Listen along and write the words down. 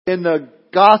In the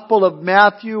Gospel of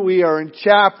Matthew, we are in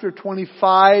chapter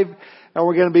 25, and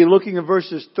we're going to be looking at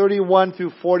verses 31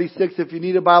 through 46. If you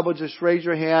need a Bible, just raise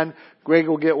your hand. Greg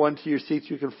will get one to your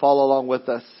seats. You can follow along with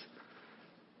us.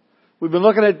 We've been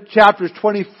looking at chapters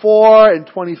 24 and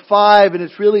 25, and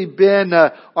it's really been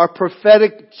our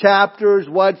prophetic chapters,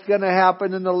 what's going to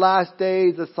happen in the last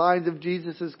days, the signs of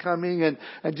Jesus' coming, and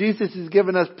Jesus has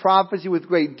given us prophecy with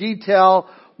great detail,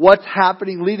 what's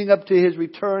happening leading up to His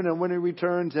return and when He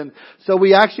returns. And so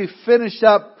we actually finish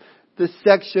up this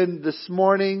section this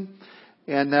morning,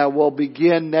 and we'll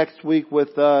begin next week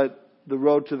with the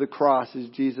road to the cross as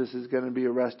Jesus is going to be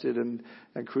arrested and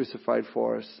crucified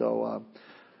for us. So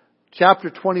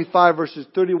chapter 25 verses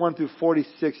 31 through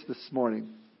 46 this morning.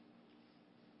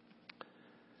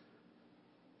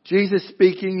 Jesus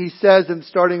speaking, He says, and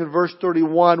starting in verse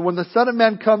 31, "When the Son of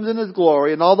Man comes in His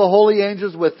glory and all the holy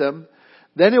angels with Him,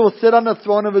 then He will sit on the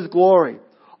throne of His glory.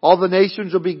 All the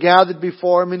nations will be gathered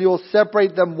before Him, and He will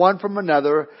separate them one from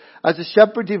another, as a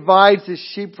shepherd divides his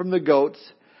sheep from the goats.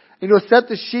 And He will set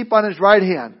the sheep on His right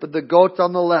hand, but the goats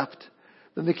on the left.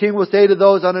 Then the King will say to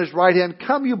those on His right hand,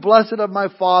 'Come, you blessed of my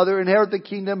Father, inherit the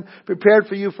kingdom prepared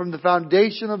for you from the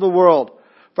foundation of the world.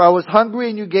 For I was hungry,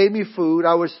 and you gave me food.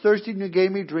 I was thirsty, and you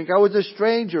gave me drink. I was a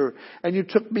stranger, and you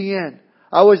took me in.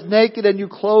 I was naked, and you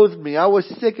clothed me. I was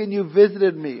sick, and you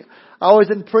visited me. I was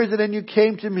in prison, and you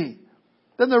came to me.'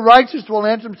 Then the righteous will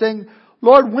answer Him, saying,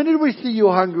 'Lord, when did we see you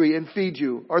hungry and feed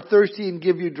you, or thirsty and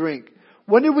give you drink?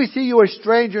 When did we see you a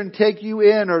stranger and take you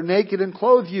in, or naked and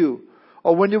clothe you?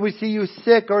 Or when did we see you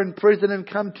sick or in prison and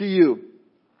come to you?'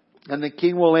 And the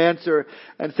King will answer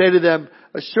and say to them,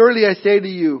 'Surely I say to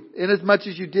you, inasmuch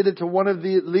as you did it to one of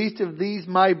the least of these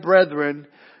my brethren,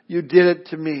 you did it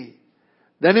to me.'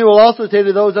 Then He will also say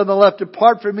to those on the left,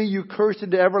 'Depart from me, you cursed,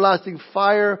 into everlasting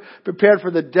fire, prepared for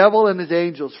the devil and his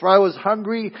angels. For I was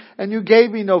hungry, and you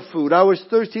gave me no food. I was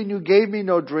thirsty, and you gave me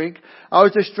no drink. I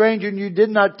was a stranger, and you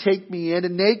did not take me in,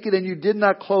 and naked, and you did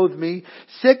not clothe me,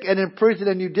 sick and in prison,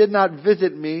 and you did not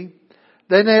visit me.'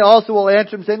 Then they also will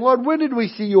answer Him, saying, 'Lord, when did we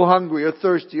see you hungry, or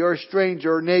thirsty, or a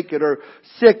stranger, or naked, or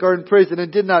sick, or in prison,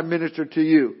 and did not minister to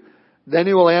you?' Then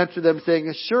He will answer them, saying,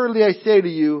 'Assuredly I say to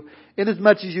you,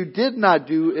 inasmuch as you did not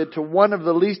do it to one of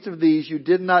the least of these, you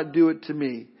did not do it to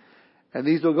me. And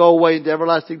these will go away into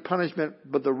everlasting punishment,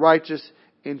 but the righteous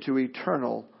into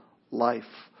eternal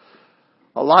life.'"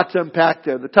 A lot to unpack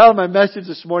there. The title of my message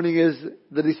this morning is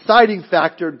 "The Deciding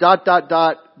Factor, ...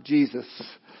 Jesus."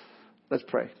 Let's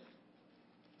pray.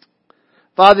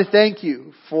 Father, thank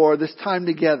You for this time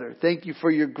together. Thank You for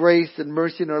Your grace and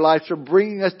mercy in our lives, for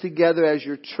bringing us together as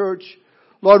Your church.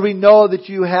 Lord, we know that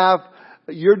You have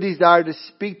Your desire to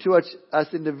speak to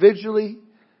us individually,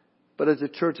 but as a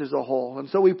church as a whole. And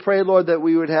so we pray, Lord, that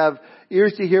we would have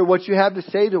ears to hear what You have to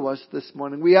say to us this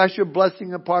morning. We ask Your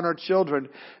blessing upon our children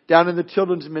down in the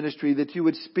children's ministry, that You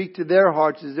would speak to their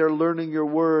hearts as they're learning Your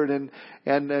word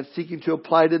and seeking to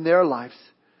apply it in their lives.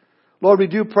 Lord, we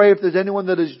do pray if there's anyone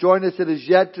that has joined us that is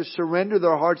yet to surrender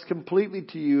their hearts completely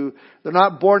to You, they're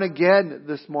not born again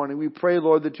this morning. We pray,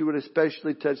 Lord, that You would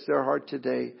especially touch their heart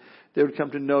today. They would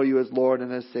come to know You as Lord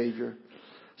and as Savior.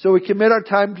 So we commit our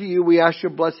time to You. We ask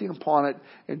Your blessing upon it.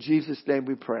 In Jesus' name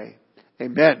we pray.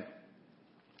 Amen.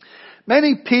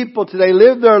 Many people today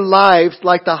live their lives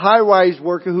like the high-rise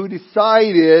worker who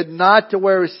decided not to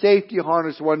wear a safety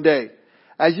harness one day.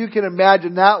 As you can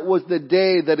imagine, that was the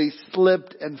day that he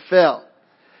slipped and fell.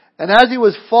 And as he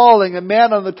was falling, a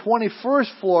man on the 21st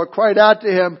floor cried out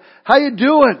to him, "How you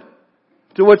doing?"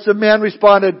 To which the man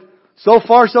responded, "So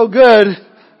far, so good."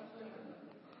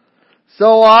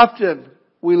 So often,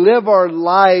 we live our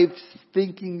lives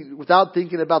without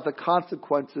thinking about the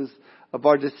consequences of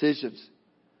our decisions.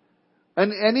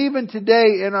 And even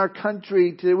today in our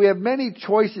country, we have many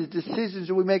choices, decisions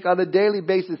that we make on a daily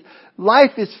basis.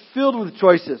 Life is filled with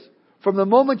choices. From the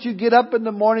moment you get up in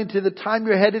the morning to the time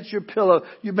your head hits your pillow,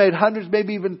 you've made hundreds,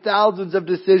 maybe even thousands of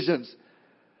decisions.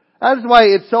 That is why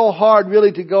it's so hard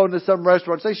really to go into some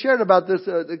restaurants. I shared about this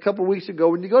a couple of weeks ago.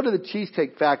 When you go to the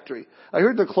Cheesecake Factory, I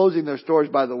heard they're closing their stores,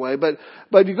 by the way,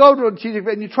 but you go to a Cheesecake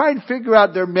Factory and you try and figure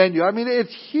out their menu. I mean,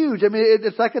 it's huge. I mean,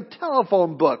 it's like a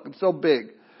telephone book. It's so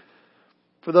big.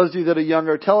 For those of you that are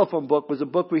younger, a telephone book was a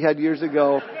book we had years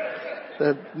ago.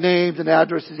 The names and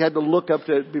addresses you had to look up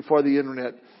to before the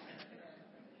internet.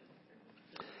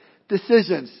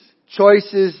 Decisions,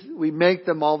 choices, we make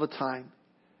them all the time.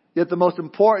 Yet the most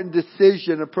important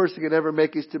decision a person can ever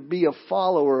make is to be a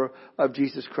follower of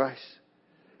Jesus Christ.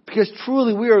 Because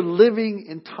truly we are living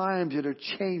in times that are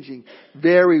changing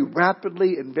very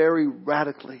rapidly and very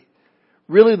radically.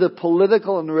 Really, the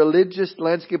political and religious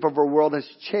landscape of our world has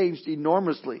changed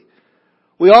enormously.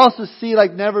 We also see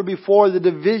like never before the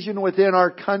division within our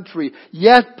country.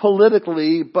 Yes,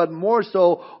 politically, but more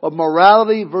so of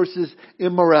morality versus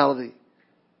immorality.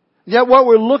 Yet what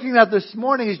we're looking at this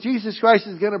morning is Jesus Christ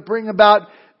is going to bring about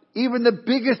even the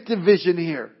biggest division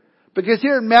here. Because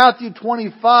here in Matthew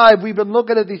 25, we've been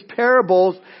looking at these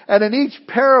parables, and in each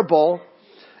parable,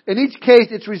 in each case,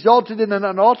 it's resulted in an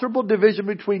unalterable division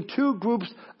between two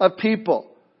groups of people.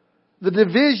 The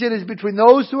division is between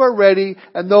those who are ready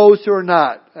and those who are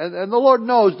not. And the Lord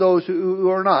knows those who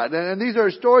are not. And these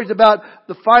are stories about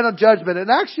the final judgment.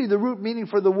 And actually the root meaning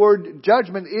for the word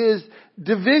judgment is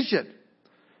division.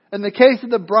 In the case of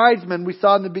the bridesmen, we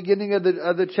saw in the beginning of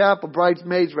the chapel,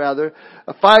 bridesmaids rather,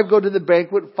 5 go to the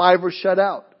banquet, 5 are shut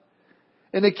out.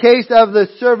 In the case of the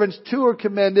servants, 2 are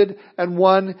commended and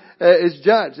 1 is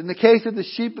judged. In the case of the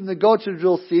sheep and the goats, as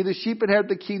you'll see, the sheep inherit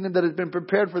the kingdom that has been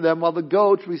prepared for them, while the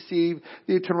goats receive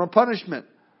the eternal punishment.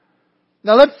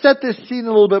 Now let's set this scene a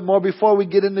little bit more before we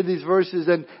get into these verses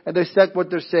and dissect what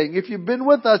they're saying. If you've been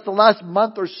with us the last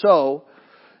month or so,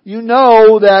 you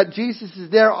know that Jesus is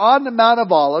there on the Mount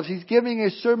of Olives. He's giving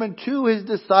a sermon to His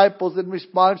disciples in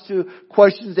response to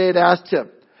questions they had asked Him.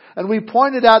 And we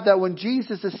pointed out that when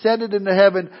Jesus ascended into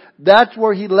heaven, that's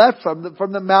where He left from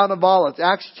the Mount of Olives.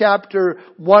 Acts chapter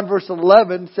 1 verse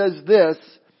 11 says this,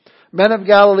 Men of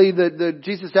Galilee,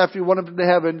 Jesus after He went up into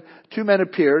heaven, 2 men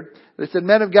appeared. They said,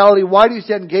 Men of Galilee, why do you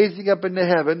stand gazing up into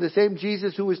heaven? The same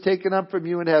Jesus who was taken up from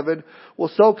you in heaven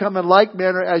will so come in like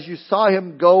manner as you saw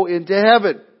Him go into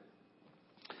heaven.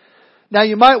 Now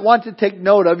you might want to take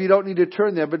note of, you don't need to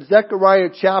turn there, but Zechariah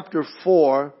chapter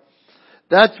 4,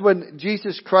 that's when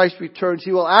Jesus Christ returns.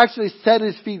 He will actually set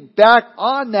His feet back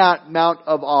on that Mount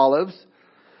of Olives.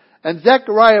 And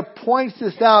Zechariah points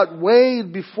this out way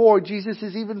before Jesus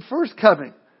is even first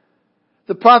coming.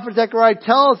 The prophet Zechariah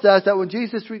tells us that when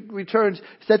Jesus returns,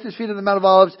 sets His feet on the Mount of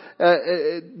Olives,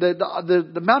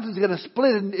 the mountain is going to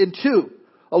split in 2.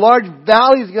 A large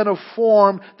valley is going to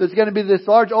form. There's going to be this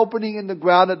large opening in the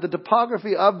ground. That the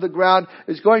topography of the ground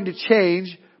is going to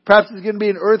change. Perhaps there's going to be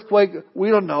an earthquake. We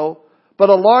don't know. But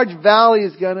a large valley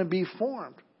is going to be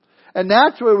formed. And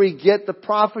that's where we get the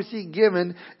prophecy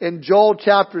given in Joel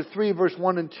chapter 3 verse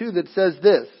 1 and 2 that says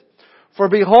this. For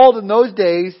behold, in those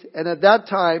days and at that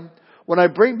time, when I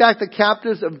bring back the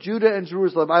captives of Judah and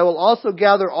Jerusalem, I will also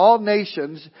gather all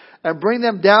nations and bring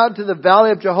them down to the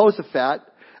valley of Jehoshaphat.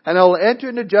 And I will enter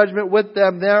into judgment with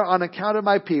them there on account of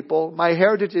my people, my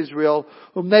heritage Israel,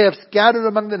 whom they have scattered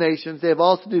among the nations. They have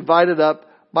also divided up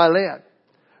my land.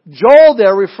 Joel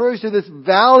there refers to this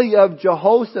valley of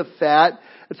Jehoshaphat.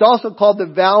 It's also called the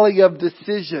valley of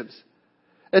decisions.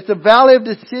 It's a valley of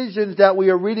decisions that we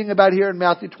are reading about here in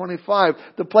Matthew 25.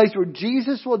 The place where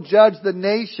Jesus will judge the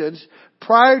nations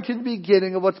prior to the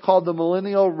beginning of what's called the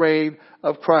millennial reign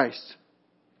of Christ.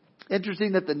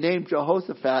 Interesting that the name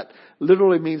Jehoshaphat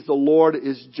literally means the Lord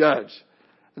is judge.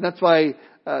 And that's why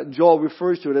Joel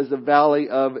refers to it as the valley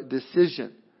of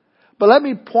decision. But let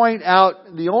me point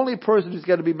out, the only person who's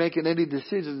going to be making any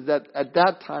decisions that at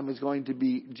that time is going to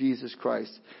be Jesus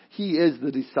Christ. He is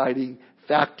the deciding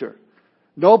factor.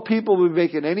 No people will be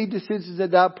making any decisions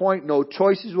at that point. No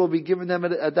choices will be given them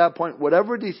at that point.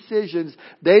 Whatever decisions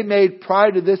they made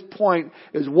prior to this point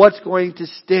is what's going to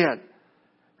stand.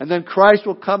 And then Christ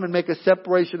will come and make a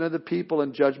separation of the people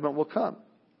and judgment will come.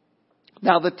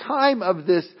 Now the time of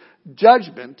this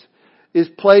judgment is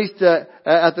placed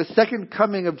at the second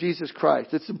coming of Jesus Christ.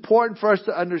 It's important for us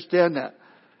to understand that.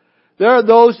 There are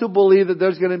those who believe that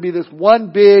there's going to be this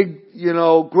one big,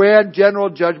 grand general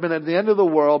judgment at the end of the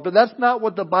world, but that's not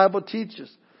what the Bible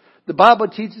teaches. The Bible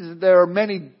teaches that there are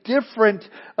many different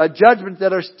judgments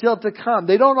that are still to come.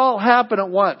 They don't all happen at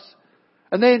once.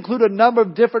 And they include a number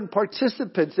of different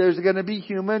participants. There's going to be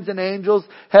humans and angels,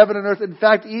 heaven and earth. In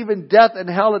fact, even death and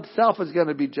hell itself is going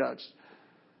to be judged.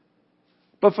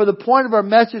 But for the point of our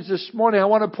message this morning, I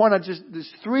want to point out just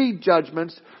these 3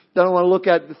 judgments that I want to look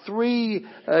at. The 3,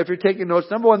 if you're taking notes.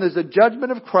 Number 1, there's a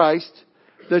judgment of Christ.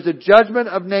 There's a judgment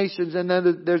of nations. And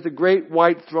then there's the great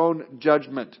white throne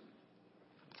judgment.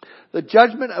 The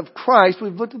judgment of Christ,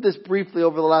 we've looked at this briefly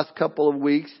over the last couple of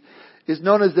weeks, is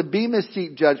known as the Bema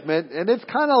Seat judgment. And it's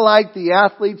kind of like the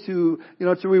athletes who,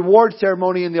 it's a reward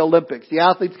ceremony in the Olympics. The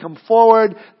athletes come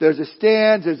forward, there's a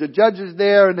stand, there's the judges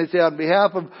there, and they say on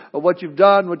behalf of what you've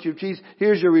done, what you've achieved,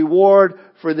 here's your reward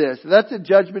for this. So that's the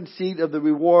judgment seat of the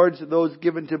rewards of those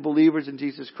given to believers in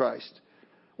Jesus Christ.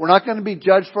 We're not going to be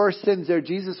judged for our sins there.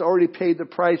 Jesus already paid the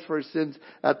price for our sins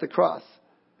at the cross.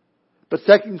 But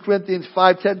 2 Corinthians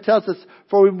 5:10 tells us,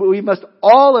 for we must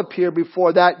all appear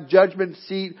before that judgment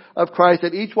seat of Christ,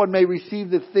 that each one may receive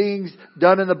the things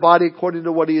done in the body according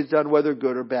to what he has done, whether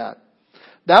good or bad.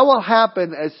 That will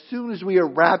happen as soon as we are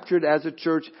raptured as a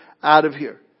church out of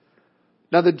here.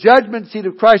 Now the judgment seat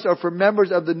of Christ are for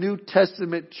members of the New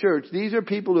Testament church. These are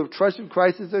people who have trusted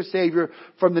Christ as their Savior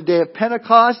from the day of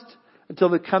Pentecost until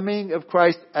the coming of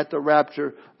Christ at the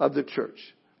rapture of the church.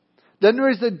 Then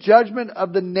there is the judgment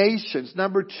of the nations,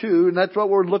 number 2, and that's what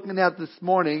we're looking at this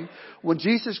morning. When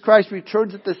Jesus Christ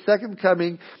returns at the second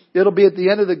coming, it'll be at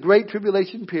the end of the Great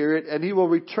Tribulation period, and He will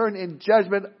return in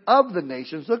judgment of the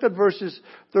nations. Look at verses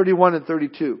 31 and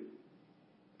 32.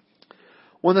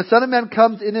 When the Son of Man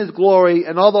comes in His glory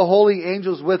and all the holy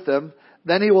angels with Him,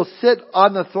 then He will sit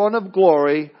on the throne of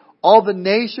glory. All the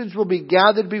nations will be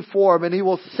gathered before Him, and He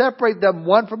will separate them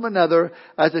one from another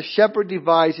as a shepherd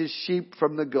divides his sheep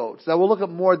from the goats. Now we'll look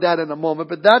at more of that in a moment,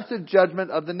 but that's the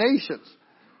judgment of the nations.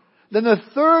 Then the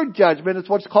third judgment is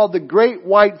what's called the Great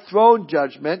White Throne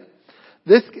Judgment.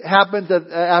 This happens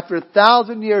after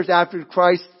 1,000 years after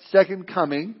Christ's second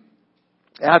coming,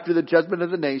 after the judgment of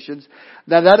the nations.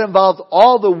 Now that involves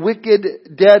all the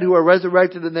wicked dead who are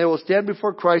resurrected, and they will stand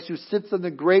before Christ who sits on the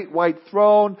great white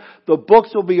throne. The books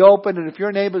will be opened, and if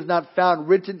your name is not found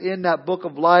written in that book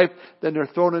of life, then they're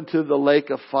thrown into the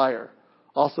lake of fire,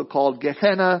 also called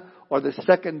Gehenna, or the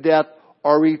second death,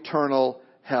 or eternal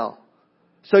hell.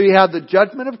 So you have the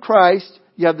judgment of Christ,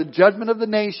 you have the judgment of the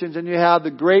nations, and you have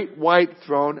the great white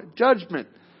throne judgment.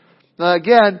 Now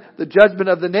again, the judgment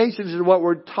of the nations is what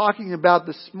we're talking about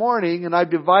this morning, and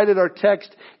I've divided our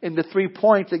text into 3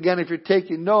 points. Again, if you're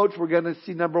taking notes, we're going to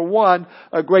see number 1,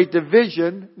 a great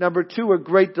division, number 2, a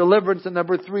great deliverance, and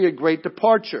number 3, a great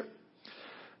departure.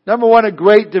 Number 1, a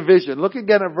great division. Look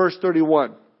again at verse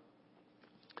 31.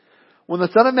 When the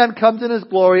Son of Man comes in His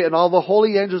glory and all the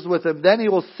holy angels with Him, then He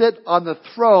will sit on the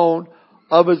throne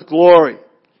of His glory.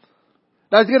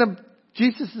 Now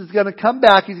Jesus is going to come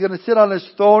back. He's going to sit on His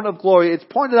throne of glory. It's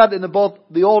pointed out in both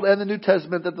the Old and the New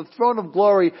Testament that the throne of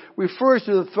glory refers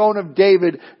to the throne of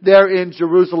David there in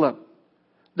Jerusalem.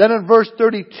 Then in verse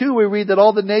 32 we read that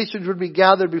all the nations would be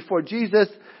gathered before Jesus,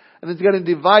 and He's going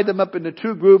to divide them up into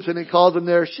 2 groups, and He calls them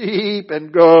there sheep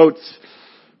and goats.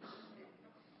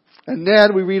 And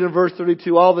then we read in verse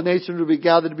 32, all the nations will be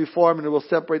gathered before Him, and He will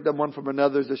separate them one from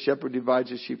another as a shepherd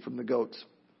divides his sheep from the goats.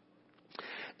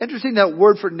 Interesting, that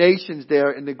word for nations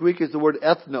there in the Greek is the word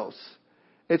ethnos.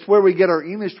 It's where we get our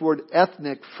English word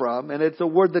ethnic from, and it's a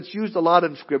word that's used a lot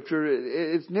in Scripture.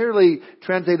 It's nearly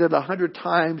translated 100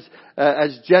 times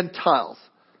as Gentiles.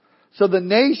 So the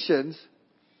nations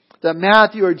that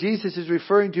Matthew or Jesus is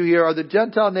referring to here are the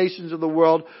Gentile nations of the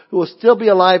world who will still be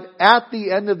alive at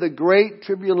the end of the Great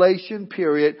Tribulation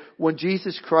period when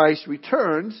Jesus Christ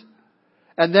returns.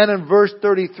 And then in verse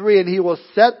 33, and He will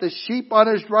set the sheep on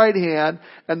His right hand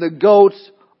and the goats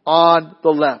on the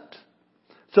left.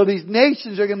 So these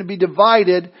nations are going to be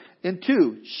divided in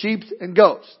 2, sheep and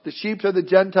goats. The sheep are the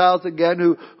Gentiles again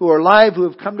who are alive, who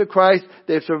have come to Christ.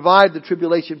 They've survived the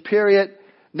tribulation period.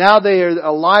 Now they are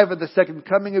alive at the second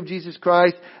coming of Jesus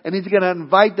Christ, and He's going to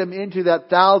invite them into that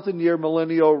 1,000-year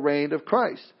millennial reign of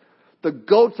Christ. The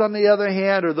goats, on the other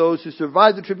hand, are those who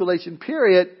survive the tribulation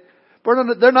period, but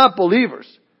they're not believers.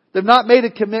 They've not made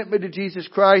a commitment to Jesus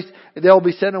Christ, and they'll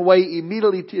be sent away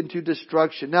immediately into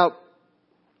destruction. Now,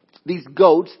 these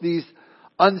goats, these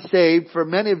unsaved, for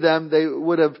many of them, they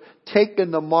would have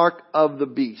taken the mark of the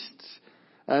beast.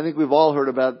 And I think we've all heard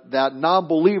about that.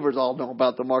 Non-believers all know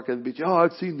about the mark of the beast. Oh,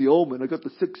 I've seen The Omen. I got the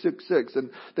 666,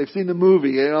 and they've seen the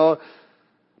movie,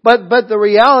 But the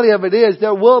reality of it is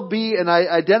there will be an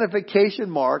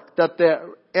identification mark that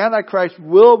the Antichrist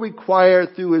will require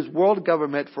through his world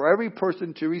government for every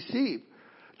person to receive.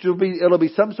 It'll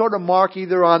be some sort of mark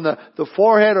either on the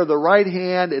forehead or the right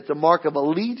hand. It's a mark of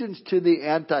allegiance to the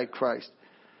Antichrist.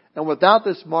 And without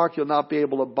this mark, you'll not be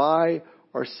able to buy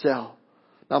or sell.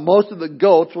 Now, most of the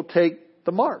goats will take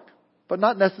the mark, but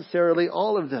not necessarily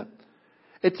all of them.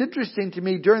 It's interesting to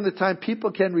me, during the time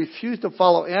people can refuse to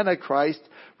follow Antichrist,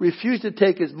 refuse to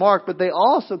take his mark, but they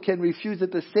also can refuse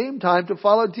at the same time to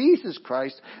follow Jesus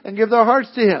Christ and give their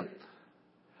hearts to Him.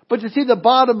 But you see, the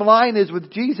bottom line is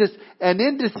with Jesus, an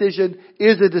indecision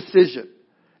is a decision.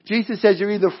 Jesus says,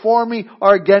 you're either for me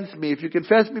or against me. If you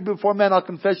confess me before men, I'll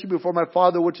confess you before my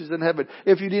Father which is in heaven.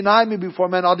 If you deny me before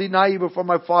men, I'll deny you before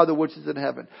my Father which is in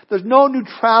heaven. There's no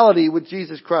neutrality with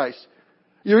Jesus Christ.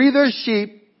 You're either a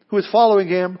sheep who is following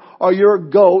Him, or you're a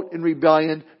goat in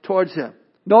rebellion towards Him.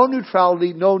 No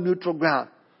neutrality, no neutral ground.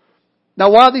 Now,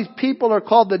 while these people are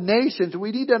called the nations,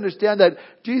 we need to understand that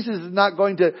Jesus is not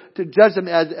going to judge them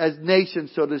as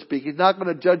nations, so to speak. He's not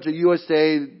going to judge the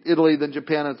USA, Italy, then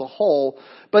Japan as a whole.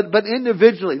 But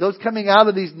individually, those coming out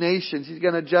of these nations, He's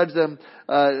going to judge them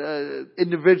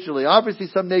individually. Obviously,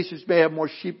 some nations may have more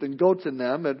sheep than goats in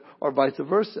them, or vice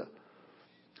versa.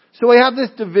 So we have this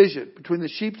division between the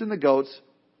sheep and the goats.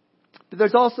 But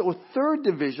there's also a third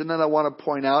division that I want to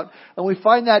point out, and we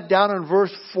find that down in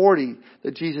verse 40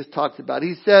 that Jesus talks about.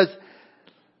 He says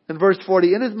in verse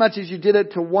 40, "Inasmuch as you did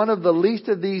it to one of the least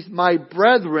of these, my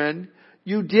brethren,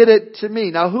 you did it to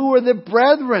me." Now, who are the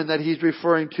brethren that He's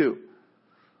referring to?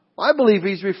 I believe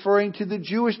He's referring to the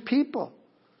Jewish people.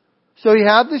 So you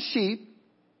have the sheep,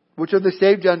 which are the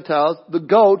saved Gentiles, the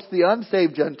goats, the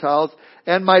unsaved Gentiles,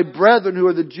 and my brethren, who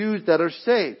are the Jews that are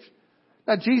saved.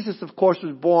 Now, Jesus, of course,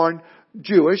 was born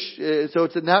Jewish, so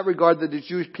it's in that regard that the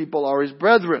Jewish people are His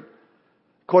brethren.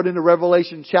 According to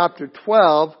Revelation chapter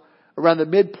 12, around the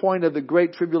midpoint of the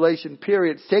Great Tribulation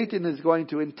period, Satan is going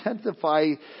to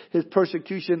intensify his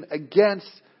persecution against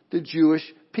the Jewish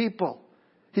people.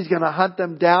 He's going to hunt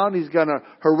them down, he's going to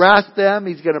harass them,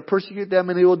 he's going to persecute them,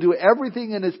 and he will do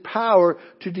everything in his power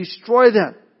to destroy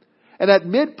them. And at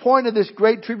midpoint of this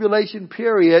Great Tribulation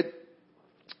period,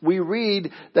 we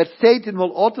read that Satan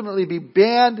will ultimately be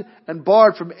banned and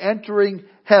barred from entering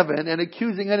heaven and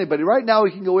accusing anybody. Right now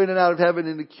he can go in and out of heaven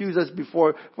and accuse us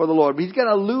before the Lord. But he's going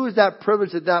to lose that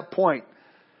privilege at that point.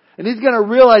 And he's going to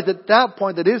realize at that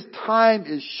point that his time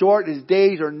is short, his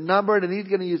days are numbered, and he's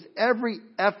going to use every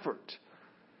effort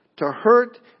to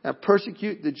hurt and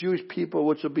persecute the Jewish people,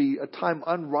 which will be a time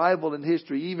unrivaled in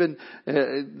history. Even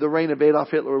the reign of Adolf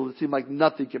Hitler will seem like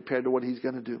nothing compared to what he's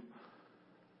going to do.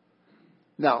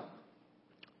 Now,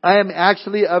 I am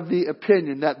actually of the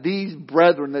opinion that these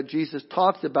brethren that Jesus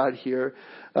talks about here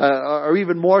are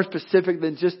even more specific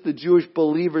than just the Jewish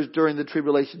believers during the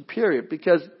tribulation period.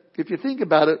 Because if you think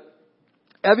about it,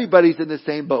 everybody's in the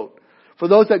same boat. For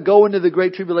those that go into the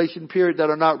Great Tribulation period that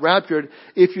are not raptured,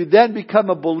 if you then become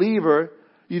a believer,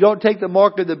 you don't take the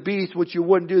mark of the beast, which you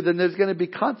wouldn't do, then there's going to be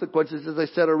consequences, as I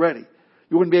said already.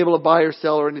 You wouldn't be able to buy or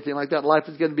sell or anything like that. Life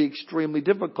is going to be extremely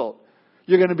difficult.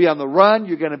 You're going to be on the run.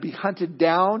 You're going to be hunted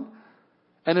down.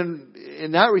 And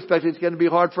in that respect, it's going to be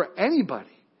hard for anybody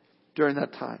during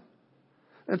that time.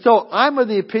 And so I'm of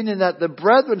the opinion that the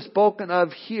brethren spoken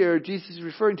of here, Jesus is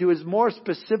referring to, is more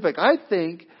specific. I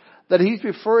think that He's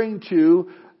referring to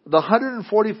the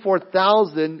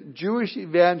 144,000 Jewish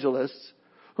evangelists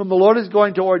whom the Lord is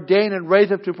going to ordain and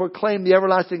raise up to proclaim the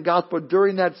everlasting gospel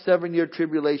during that 7-year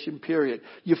tribulation period.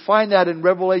 You find that in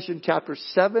Revelation chapter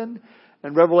 7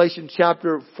 and Revelation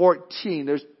chapter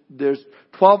 14. There's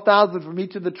 12,000 from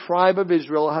each of the tribe of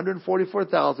Israel,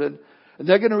 144,000. And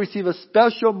they're going to receive a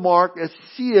special mark, a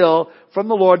seal from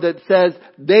the Lord that says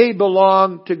they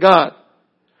belong to God.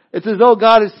 It's as though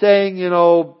God is saying,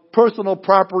 personal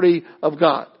property of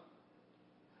God.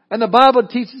 And the Bible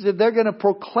teaches that they're going to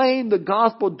proclaim the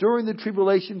gospel during the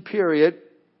tribulation period.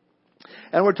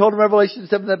 And we're told in Revelation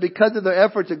 7 that because of their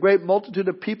efforts, a great multitude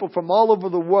of people from all over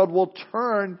the world will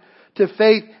turn to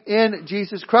faith in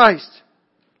Jesus Christ.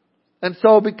 And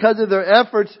so because of their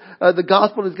efforts, the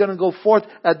gospel is going to go forth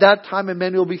at that time and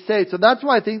many will be saved. So that's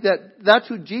why I think that that's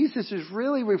who Jesus is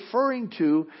really referring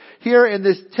to here in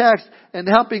this text and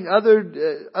helping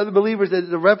other believers as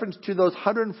a reference to those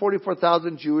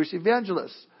 144,000 Jewish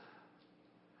evangelists.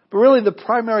 But really the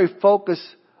primary focus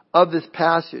of this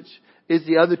passage is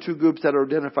the other two groups that are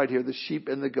identified here, the sheep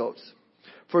and the goats.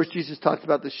 First, Jesus talks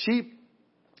about the sheep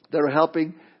that are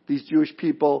helping these Jewish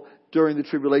people during the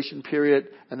tribulation period,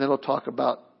 and then He'll talk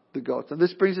about the goats. And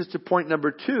this brings us to point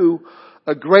number 2,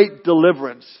 a great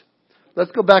deliverance.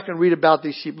 Let's go back and read about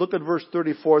these sheep. Look at verse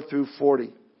 34 through 40.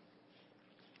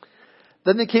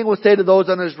 Then the king will say to those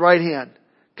on his right hand,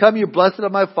 "Come, you blessed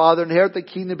of my Father, inherit the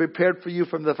kingdom prepared for you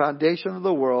from the foundation of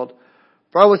the world.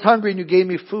 For I was hungry and you gave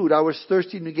me food. I was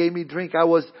thirsty and you gave me drink. I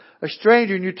was a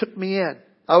stranger and you took me in.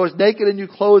 I was naked and you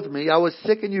clothed me. I was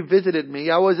sick and you visited me.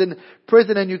 I was in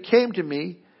prison and you came to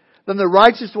me." Then the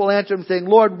righteous will answer him, saying,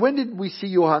 "Lord, when did we see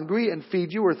you hungry and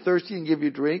feed you, or thirsty and give you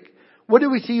drink? When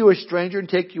did we see you a stranger and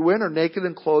take you in, or naked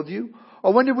and clothe you?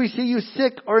 Or when did we see you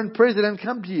sick or in prison and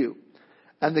come to you?"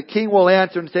 And the king will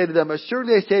answer and say to them,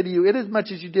 "Assuredly I say to you,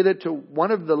 inasmuch as you did it to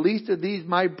one of the least of these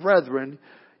my brethren,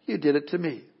 you did it to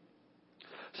me."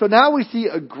 So now we see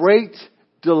a great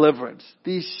deliverance.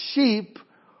 These sheep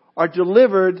are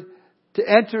delivered to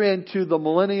enter into the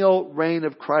millennial reign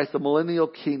of Christ, the millennial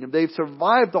kingdom. They've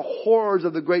survived the horrors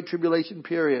of the Great Tribulation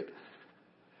period.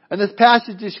 And this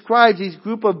passage describes these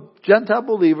group of Gentile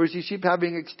believers, these sheep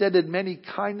having extended many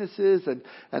kindnesses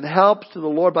and helps to the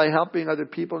Lord by helping other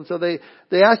people. And so they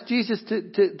asked Jesus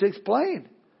to explain.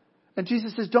 And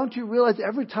Jesus says, don't you realize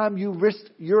every time you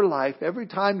risked your life, every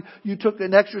time you took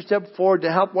an extra step forward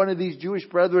to help one of these Jewish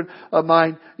brethren of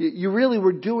mine, you really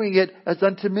were doing it as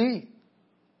unto me.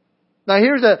 Now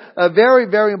here's a very,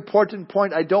 very important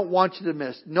point I don't want you to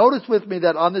miss. Notice with me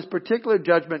that on this particular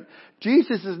judgment,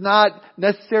 Jesus is not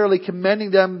necessarily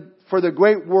commending them for their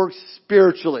great works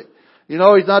spiritually. You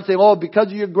know, He's not saying, oh, because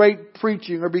of your great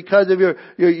preaching or because of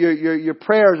your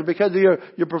prayers or because of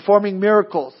your performing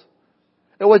miracles.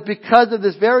 It was because of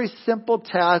this very simple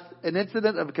task, an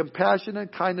incident of compassion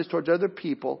and kindness towards other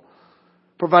people,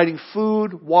 providing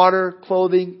food, water,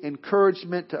 clothing,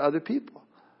 encouragement to other people.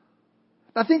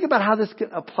 Now think about how this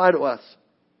can apply to us.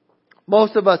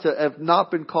 Most of us have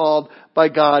not been called by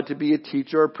God to be a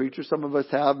teacher or a preacher. Some of us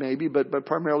have maybe, but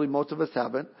primarily most of us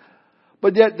haven't.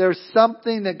 But yet there's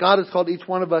something that God has called each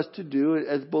one of us to do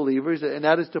as believers, and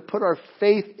that is to put our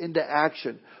faith into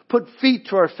action. Put feet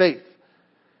to our faith.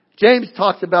 James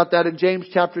talks about that in James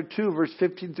chapter 2, verse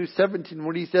 15 through 17,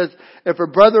 when he says, if a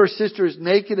brother or sister is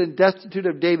naked and destitute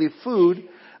of daily food,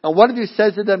 and one of you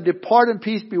says to them, depart in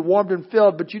peace, be warmed and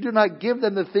filled, but you do not give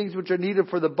them the things which are needed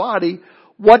for the body,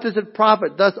 what does it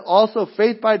profit? Thus also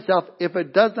faith by itself, if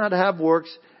it does not have works,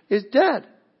 is dead.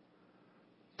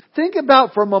 Think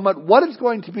about for a moment what it's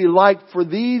going to be like for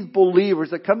these believers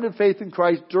that come to faith in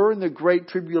Christ during the Great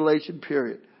Tribulation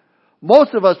period.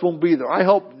 Most of us won't be there. I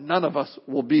hope none of us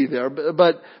will be there.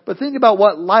 But think about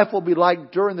what life will be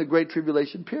like during the Great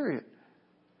Tribulation period.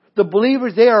 The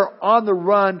believers, they are on the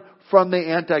run from the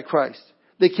Antichrist.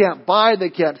 They can't buy,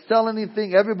 they can't sell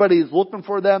anything. Everybody is looking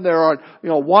for them. There are,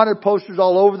 wanted posters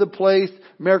all over the place.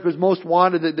 America's Most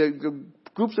Wanted. The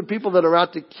groups of people that are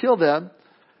out to kill them.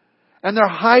 And they're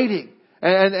hiding.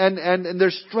 And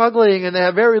they're struggling and they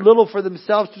have very little for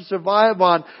themselves to survive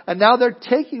on. And now they're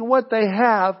taking what they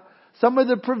have, some of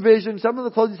the provision, some of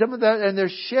the clothing, some of that, and they're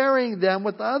sharing them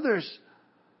with others.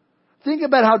 Think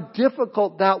about how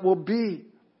difficult that will be.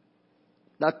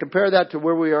 Now compare that to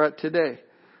where we are at today.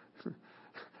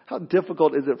 How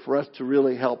difficult is it for us to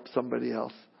really help somebody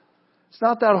else? It's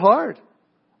not that hard.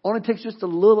 Only takes just a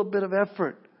little bit of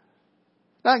effort.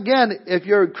 Now again, if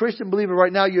you're a Christian believer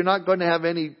right now, you're not going to have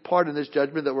any part in this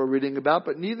judgment that we're reading about,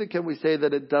 but neither can we say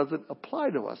that it doesn't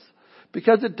apply to us.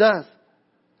 Because it does.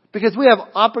 Because we have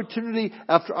opportunity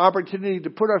after opportunity to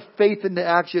put our faith into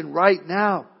action right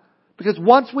now. Because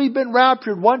once we've been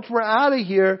raptured, once we're out of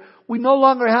here, we no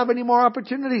longer have any more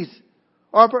opportunities.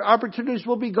 Our opportunities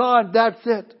will be gone. That's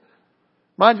it.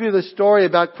 Reminds me of the story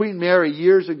about Queen Mary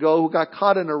years ago who got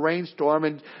caught in a rainstorm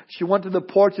and she went to the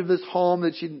porch of this home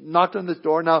that she knocked on this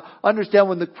door. Now, understand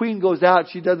when the queen goes out,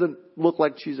 she doesn't look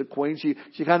like she's a queen.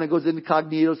 She kind of goes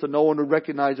incognito so no one would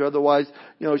recognize her. Otherwise,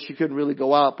 she couldn't really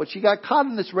go out. But she got caught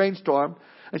in this rainstorm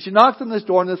and she knocks on this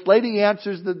door and this lady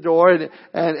answers the door and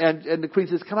the queen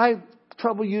says, can I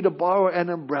trouble you to borrow an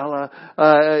umbrella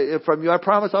from you? I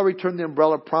promise I'll return the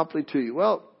umbrella promptly to you.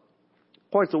 Well,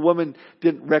 of course, the woman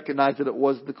didn't recognize that it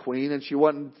was the queen, and she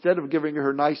went, instead of giving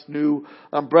her nice new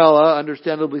umbrella,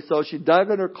 understandably so, she dug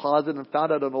in her closet and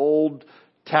found out an old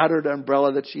tattered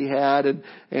umbrella that she had,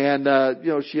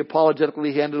 and she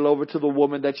apologetically handed it over to the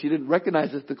woman that she didn't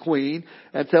recognize as the queen,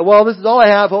 and said, well, this is all I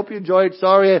have, hope you enjoy it,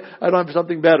 sorry, I don't have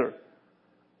something better.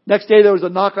 Next day there was a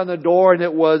knock on the door, and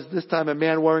it was this time a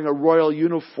man wearing a royal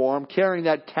uniform, carrying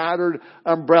that tattered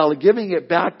umbrella, giving it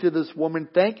back to this woman,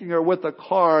 thanking her with a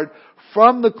card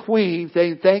from the queen,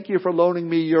 saying, thank you for loaning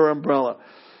me your umbrella.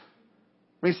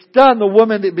 I mean, stunned, the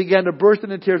woman began to burst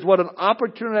into tears. What an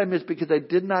opportunity I missed because I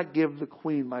did not give the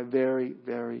queen my very,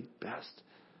 very best.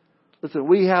 Listen,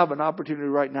 we have an opportunity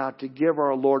right now to give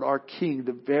our Lord, our King,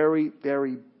 the very,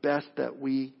 very best that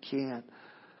we can.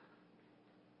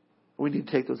 We need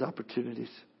to take those opportunities.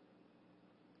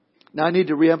 Now I need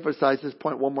to reemphasize this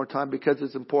point one more time because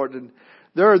it's important.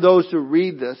 There are those who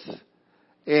read this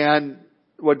and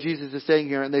what Jesus is saying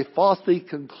here and they falsely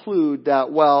conclude that,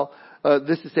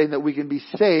 this is saying that we can be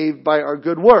saved by our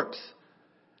good works.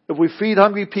 If we feed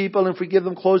hungry people, and if we give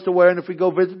them clothes to wear, and if we go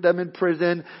visit them in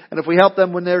prison, and if we help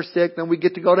them when they're sick, then we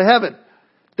get to go to heaven.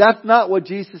 That's not what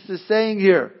Jesus is saying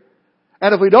here.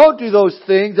 And if we don't do those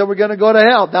things, then we're going to go to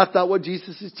hell. That's not what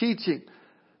Jesus is teaching.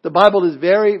 The Bible is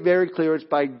very, very clear. It's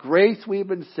by grace we've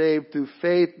been saved through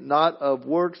faith, not of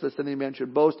works, lest any man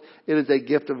should boast. It is a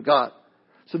gift of God.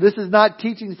 So this is not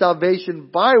teaching salvation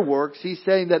by works. He's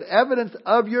saying that evidence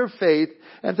of your faith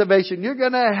and salvation, you're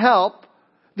going to help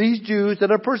these Jews that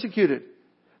are persecuted.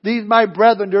 These my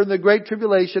brethren during the great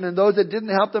tribulation, and those that didn't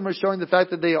help them are showing the fact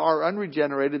that they are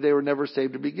unregenerated. They were never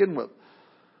saved to begin with.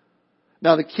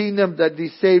 Now the kingdom that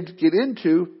these saved get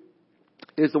into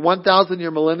is the 1,000-year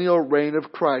millennial reign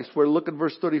of Christ. Where look at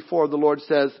verse 34, the Lord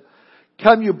says,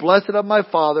 "Come you blessed of my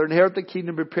Father, inherit the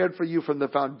kingdom prepared for you from the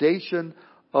foundation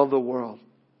of the world."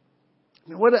 I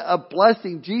mean, what a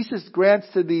blessing Jesus grants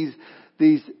to these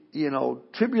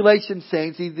tribulation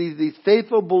saints, these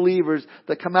faithful believers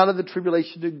that come out of the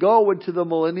tribulation to go into the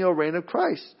millennial reign of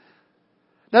Christ.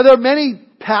 Now there are many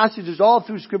passages all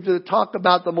through Scripture that talk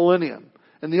about the millennium.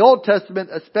 In the Old Testament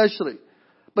especially.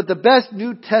 But the best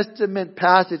New Testament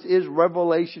passage is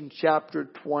Revelation chapter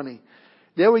 20.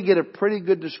 There we get a pretty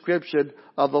good description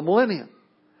of the millennium.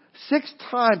 6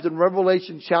 times in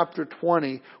Revelation chapter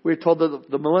 20, we're told that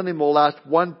the millennium will last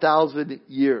 1,000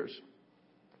 years.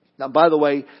 Now, by the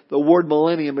way, the word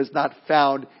millennium is not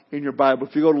found in your Bible.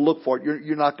 If you go to look for it,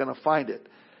 you're not going to find it.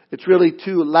 It's really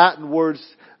 2 Latin words,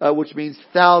 which means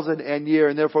 1,000 and year,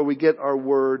 and therefore we get our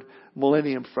word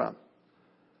millennium from.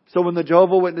 So when the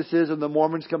Jehovah's Witnesses and the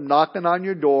Mormons come knocking on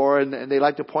your door and they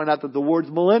like to point out that the words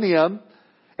millennium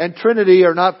and Trinity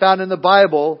are not found in the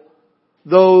Bible,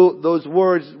 though those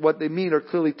words, what they mean, are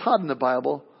clearly taught in the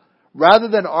Bible, rather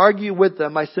than argue with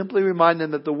them, I simply remind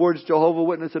them that the words Jehovah's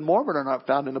Witness and Mormon are not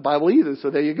found in the Bible either. So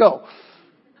there you go.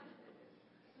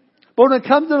 But when it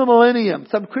comes to the millennium,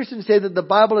 some Christians say that the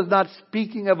Bible is not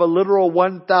speaking of a literal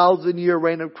 1,000-year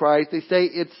reign of Christ. They say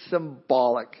it's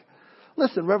symbolic.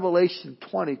 Listen, Revelation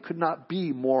 20 could not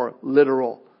be more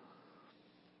literal.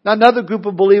 Now another group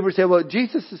of believers say, well,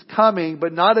 Jesus is coming,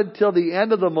 but not until the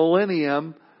end of the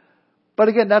millennium. But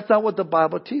again, that's not what the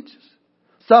Bible teaches.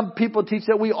 Some people teach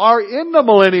that we are in the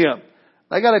millennium.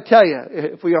 I got to tell you,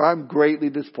 if we are, I'm greatly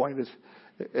disappointed.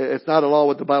 It's not at all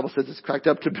what the Bible says it's cracked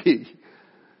up to be.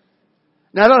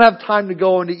 Now I don't have time to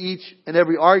go into each and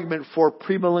every argument for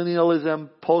premillennialism,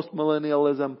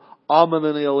 postmillennialism,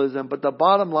 amillennialism, but the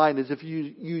bottom line is if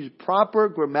you use proper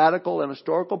grammatical and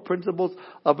historical principles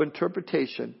of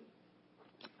interpretation,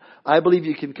 I believe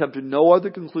you can come to no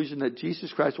other conclusion that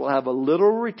Jesus Christ will have a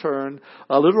literal return,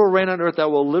 a literal reign on earth that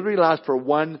will literally last for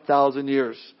 1,000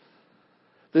 years.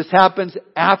 This happens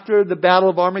after the Battle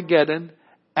of Armageddon,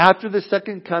 after the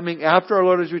second coming, after our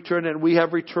Lord has returned, and we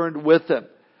have returned with Him.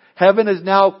 Heaven has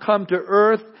now come to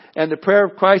earth, and the prayer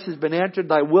of Christ has been answered.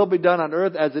 Thy will be done on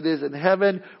earth as it is in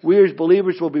heaven. We as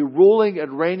believers will be ruling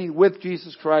and reigning with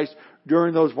Jesus Christ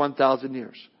during those 1,000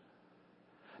 years.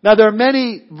 Now there are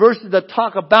many verses that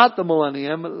talk about the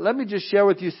millennium. Let me just share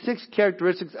with you 6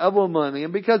 characteristics of a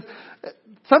millennium, because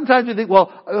sometimes you think,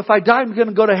 well, if I die, I'm going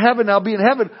to go to heaven. I'll be in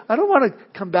heaven. I don't want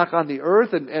to come back on the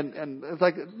earth. And it's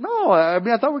like, no, I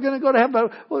mean, I thought we were going to go to heaven.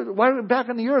 But why are we back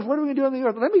on the earth? What are we going to do on the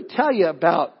earth? Let me tell you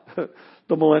about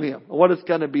the millennium, what it's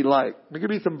going to be like. I'll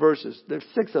give you some verses. There's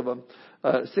 6 of them.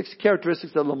 6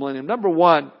 characteristics of the millennium. Number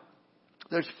 1,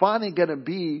 there's finally going to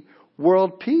be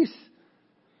world peace.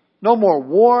 No more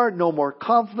war, no more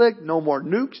conflict, no more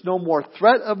nukes, no more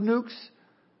threat of nukes.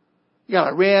 You got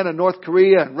Iran and North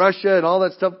Korea and Russia and all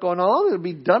that stuff going on. All that will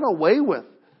be done away with.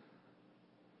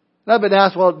 And I've been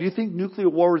asked, well, do you think nuclear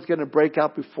war is going to break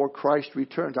out before Christ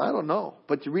returns? I don't know.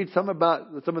 But you read some of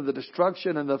the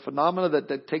destruction and the phenomena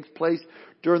that takes place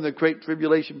during the Great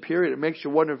Tribulation period. It makes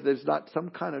you wonder if there's not some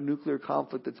kind of nuclear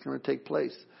conflict that's going to take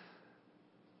place.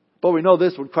 But we know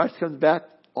this, when Christ comes back,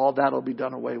 all that will be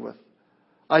done away with.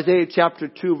 Isaiah chapter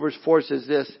 2 verse 4 says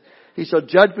this, He shall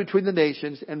judge between the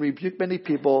nations and rebuke many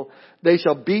people. They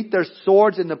shall beat their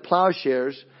swords into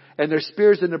plowshares and their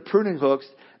spears into pruning hooks.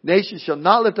 Nation shall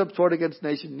not lift up sword against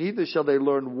nation, neither shall they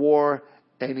learn war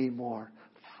anymore.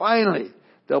 Finally,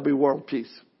 there'll be world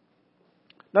peace.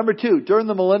 Number 2, during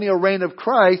the millennial reign of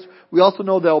Christ, we also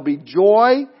know there'll be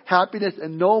joy, happiness,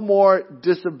 and no more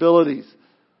disabilities.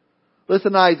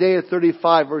 Listen to Isaiah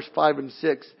 35 verse 5 and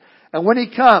 6. And when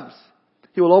He comes,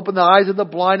 He will open the eyes of the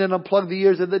blind and unplug the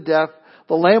ears of the deaf.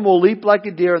 The lame will leap like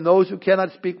a deer, and those who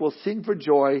cannot speak will sing for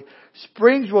joy.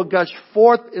 Springs will gush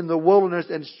forth in the wilderness,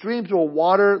 and streams will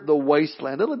water the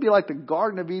wasteland. It'll be like the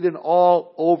Garden of Eden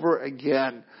all over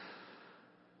again.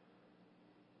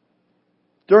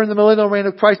 During the millennial reign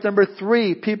of Christ, number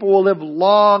 3, people will live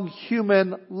long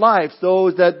human lives.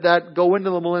 Those that go into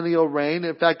the millennial reign.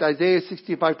 In fact, Isaiah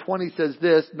 65:20 says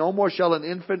this, No more shall an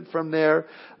infant from there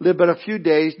live but a few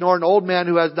days, nor an old man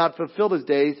who has not fulfilled his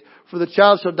days. For the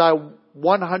child shall die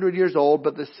 100 years old,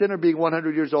 but the sinner being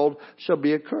 100 years old shall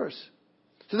be accursed.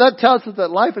 So that tells us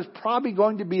that life is probably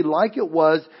going to be like it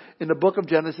was in the book of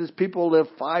Genesis. People live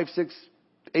 500, 600,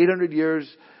 800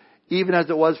 years, even as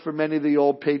it was for many of the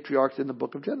old patriarchs in the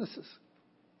book of Genesis.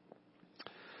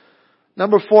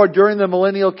 Number 4, during the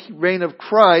millennial reign of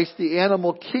Christ, the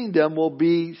animal kingdom will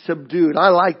be subdued. I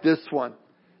like this one.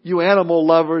 You animal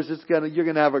lovers, you're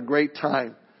gonna have a great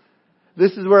time.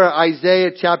 This is where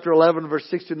Isaiah chapter 11 verse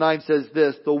 6 to 9 says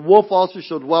this: the wolf also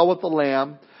shall dwell with the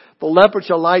lamb, the leopard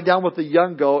shall lie down with the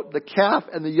young goat, the calf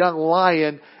and the young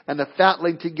lion and the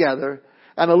fatling together,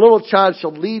 and a little child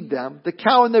shall lead them. The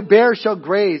cow and the bear shall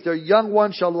graze, their young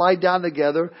ones shall lie down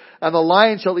together, and the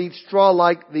lion shall eat straw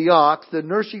like the ox. The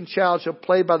nursing child shall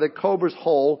play by the cobra's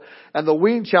hole, and the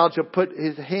weaned child shall put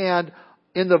his hand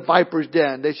in the viper's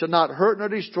den. They shall not hurt nor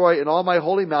destroy in all my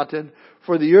holy mountain,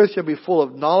 for the earth shall be full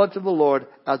of knowledge of the Lord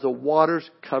as the waters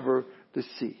cover the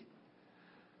sea.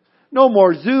 No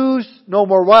more zoos, no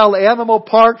more wild animal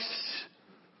parks.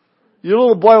 Your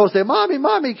little boy will say,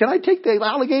 Mommy, can I take the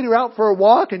alligator out for a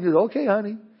walk? And you go, okay,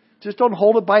 honey. Just don't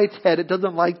hold it by its head. It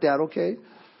doesn't like that, okay?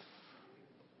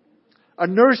 A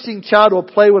nursing child will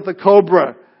play with a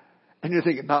cobra. And you're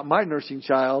thinking, not my nursing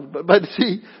child. But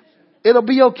see, it'll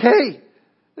be okay.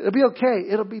 It'll be okay.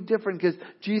 It'll be different because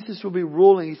Jesus will be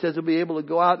ruling. He says he'll be able to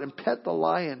go out and pet the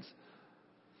lions.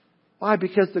 Why?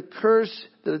 Because the curse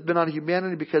that has been on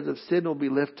humanity because of sin will be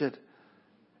lifted.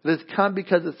 It has come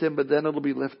because of sin, but then it'll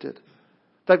be lifted.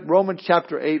 In fact, Romans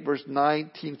chapter 8 verse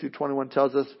 19 through 21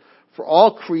 tells us, for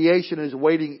all creation is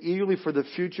waiting eagerly for the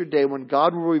future day when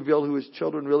God will reveal who His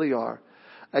children really are.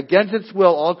 Against its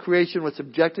will, all creation was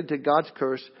subjected to God's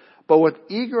curse, but with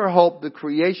eager hope, the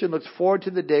creation looks forward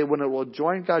to the day when it will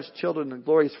join God's children in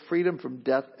glorious freedom from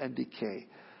death and decay.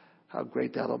 How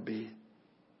great that'll be.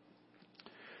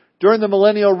 During the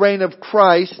millennial reign of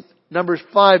Christ, Numbers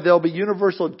 5, there will be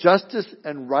universal justice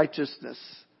and righteousness.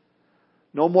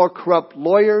 No more corrupt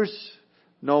lawyers,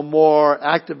 no more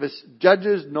activist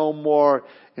judges, no more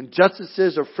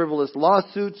injustices or frivolous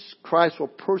lawsuits. Christ will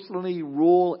personally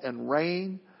rule and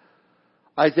reign.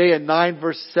 Isaiah 9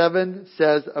 verse 7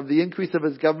 says, of the increase of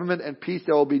His government and peace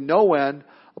there will be no end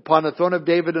upon the throne of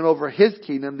David and over His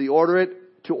kingdom, to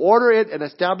order it and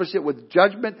establish it with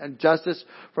judgment and justice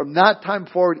from that time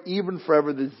forward, even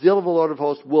forever. The zeal of the Lord of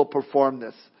hosts will perform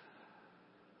this.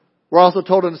 We're also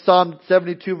told in Psalm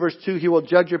 72 verse 2, He will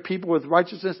judge your people with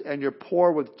righteousness and your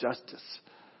poor with justice.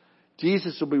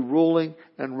 Jesus will be ruling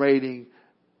and reigning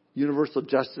universal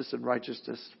justice and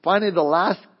righteousness. Finally, the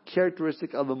last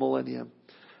characteristic of the millennium,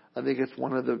 I think it's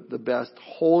one of the best.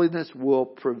 Holiness will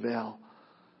prevail.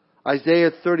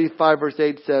 Isaiah 35 verse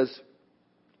 8 says,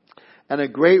 and a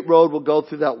great road will go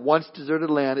through that once deserted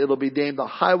land. It'll be named the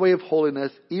highway of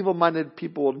holiness. Evil-minded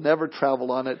people will never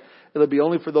travel on it. It'll be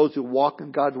only for those who walk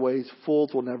in God's ways.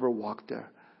 Fools will never walk there.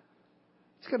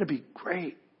 It's going to be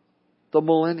great. The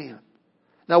millennium.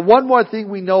 Now, one more thing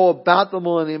we know about the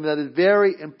millennium that is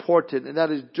very important, and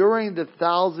that is during the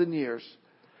 1,000 years,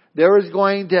 there is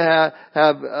going to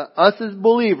have us as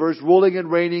believers ruling and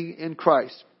reigning in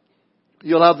Christ.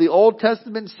 You'll have the Old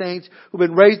Testament saints who've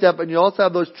been raised up, and you also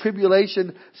have those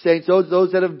tribulation saints,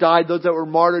 those that have died, those that were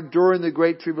martyred during the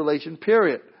Great Tribulation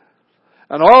period.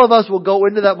 And all of us will go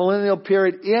into that millennial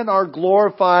period in our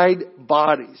glorified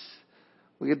bodies.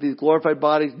 We get these glorified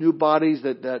bodies, new bodies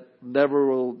that never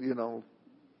will,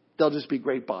 they'll just be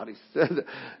great bodies.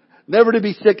 Never to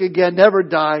be sick again, never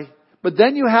die. But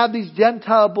then you have these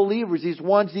Gentile believers,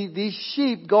 these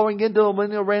sheep going into the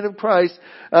millennial reign of Christ,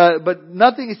 but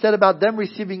nothing is said about them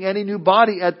receiving any new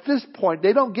body at this point.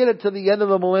 They don't get it till the end of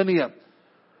the millennium.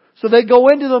 So they go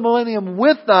into the millennium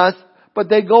with us, but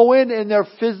they go in their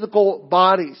physical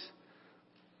bodies.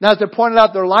 Now, as I pointed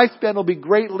out, their lifespan will be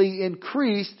greatly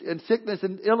increased, and sickness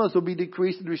and illness will be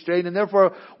decreased and restrained, and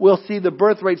therefore we'll see the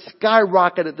birth rate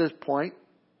skyrocket at this point.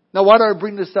 Now, why do I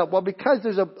bring this up? Well, because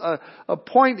there's a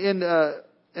point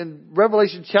in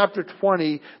Revelation chapter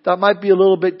 20 that might be a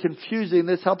little bit confusing.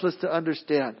 This helps us to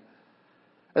understand.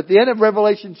 At the end of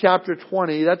Revelation chapter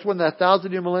 20, that's when the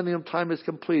 1,000-year millennium time is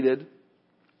completed.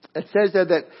 It says there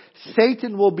that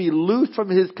Satan will be loosed from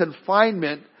his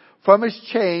confinement, from his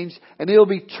chains, and he will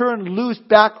be turned loose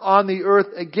back on the earth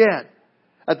again.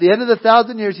 At the end of the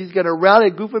 1,000 years, He's going to rally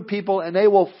a group of people, and they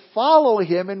will follow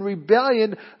Him in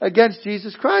rebellion against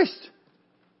Jesus Christ.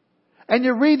 And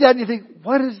you read that and you think,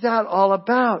 what is that all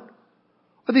about?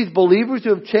 Are these believers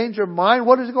who have changed their mind?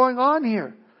 What is going on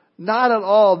here? Not at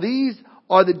all. These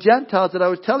are the Gentiles that I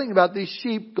was telling about, these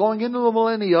sheep going into the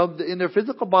millennium in their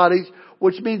physical bodies,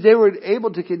 which means they were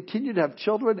able to continue to have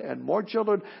children and more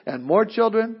children and more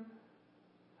children.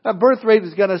 That birth rate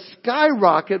is going to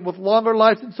skyrocket with longer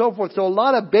lives and so forth. So a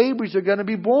lot of babies are going to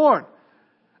be born.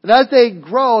 And as they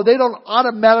grow, they don't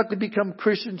automatically become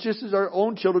Christians, just as our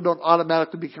own children don't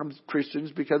automatically become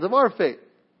Christians because of our faith.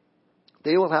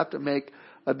 They will have to make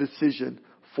a decision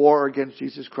for or against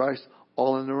Jesus Christ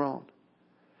all on their own.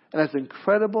 And as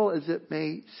incredible as it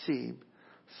may seem,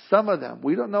 some of them,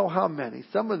 we don't know how many,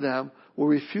 some of them will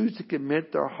refuse to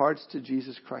commit their hearts to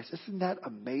Jesus Christ. Isn't that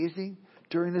amazing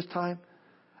during this time?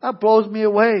 That blows me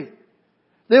away.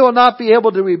 They will not be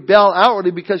able to rebel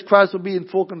outwardly because Christ will be in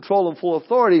full control and full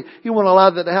authority. He won't allow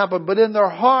that to happen. But in their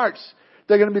hearts,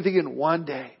 they're going to be thinking, one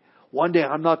day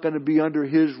I'm not going to be under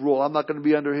His rule. I'm not going to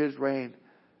be under His reign.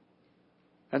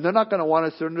 And they're not going to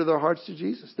want to surrender their hearts to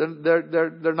Jesus.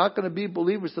 They're not going to be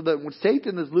believers. So that when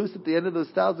Satan is loose at the end of those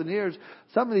 1,000 years,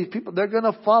 some of these people, they're going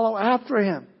to follow after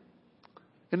him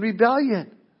in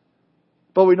rebellion.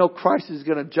 But we know Christ is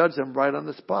going to judge them right on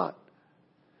the spot.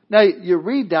 Now, you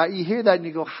read that, you hear that, and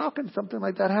you go, how can something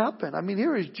like that happen? I mean,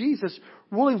 here is Jesus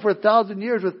ruling for 1,000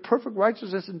 years with perfect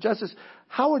righteousness and justice.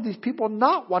 How would these people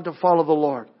not want to follow the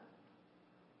Lord?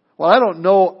 Well, I don't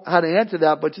know how to answer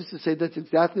that, but just to say that's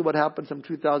exactly what happened some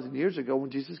 2,000 years ago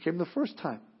when Jesus came the first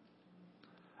time.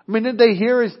 I mean, didn't they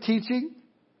hear His teaching?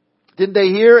 Didn't they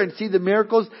hear and see the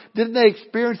miracles? Didn't they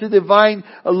experience the divine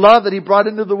love that He brought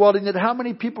into the world? And yet how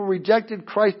many people rejected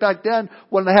Christ back then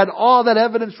when they had all that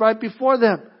evidence right before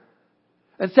them?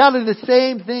 And sadly, the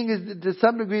same thing is, to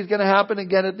some degree, is going to happen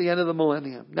again at the end of the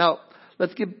millennium. Now,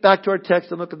 let's get back to our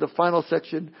text and look at the final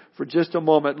section for just a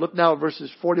moment. Look now at verses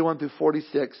 41 through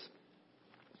 46.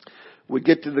 We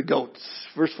get to the goats.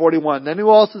 Verse 41. Then He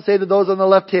will also say to those on the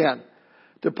left hand,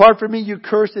 depart from me, you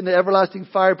cursed, into everlasting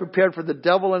fire prepared for the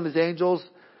devil and his angels.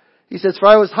 He says, for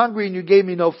I was hungry and you gave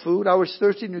me no food. I was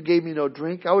thirsty and you gave me no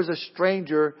drink. I was a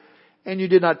stranger and you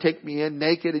did not take me in.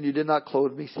 Naked and you did not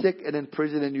clothe me. Sick and in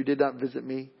prison and you did not visit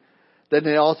me. Then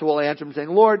they also will answer Him saying,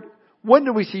 Lord, when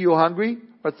did we see you hungry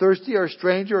or thirsty or a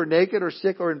stranger or naked or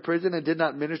sick or in prison and did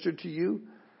not minister to you?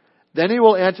 Then He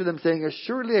will answer them saying,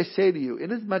 assuredly I say to you,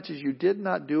 inasmuch as you did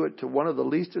not do it to one of the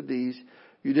least of these,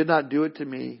 you did not do it to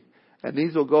me. And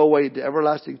these will go away into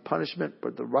everlasting punishment,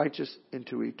 but the righteous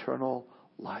into eternal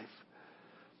life.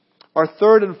 Our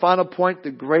third and final point, the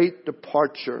great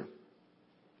departure.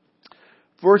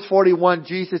 Verse 41,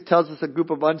 Jesus tells us a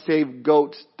group of unsaved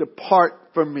goats,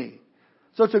 depart from me.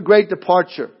 So it's a great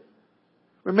departure.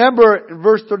 Remember in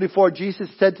verse 34, Jesus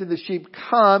said to the sheep,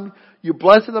 come, you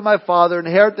blessed of my Father,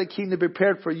 inherit the kingdom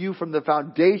prepared for you from the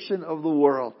foundation of the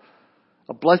world.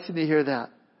 A blessing to hear that.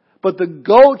 But the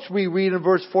goats, we read in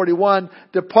verse 41,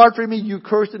 depart from me, you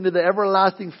cursed, into the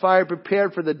everlasting fire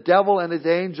prepared for the devil and his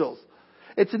angels.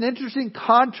 It's an interesting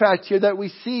contrast here that we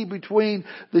see between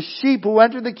the sheep who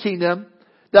entered the kingdom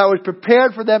that was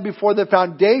prepared for them before the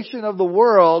foundation of the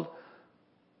world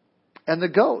and the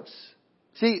goats.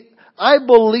 See, I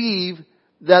believe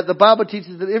that the Bible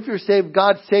teaches that if you're saved,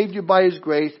 God saved you by His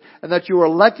grace, and that you were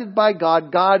elected by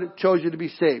God. God chose you to be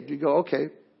saved. You go, okay.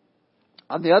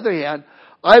 On the other hand,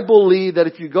 I believe that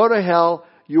if you go to hell,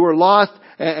 you are lost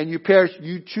and you perish,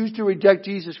 you choose to reject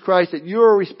Jesus Christ, that you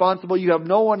are responsible. You have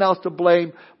no one else to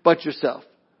blame but yourself.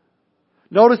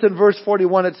 Notice in verse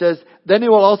 41 it says, then He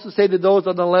will also say to those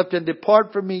on the left hand,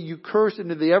 depart from me, you cursed,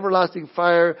 into the everlasting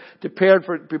fire prepared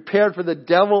for the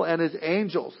devil and his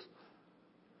angels.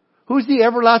 Who's the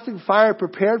everlasting fire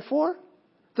prepared for?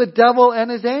 The devil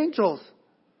and his angels.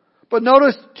 But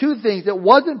notice two things. It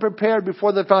wasn't prepared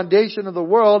before the foundation of the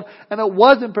world, and it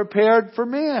wasn't prepared for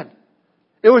man.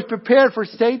 It was prepared for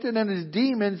Satan and his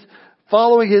demons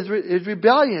following his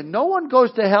rebellion. No one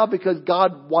goes to hell because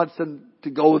God wants them to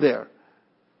go there.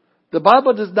 The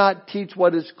Bible does not teach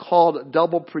what is called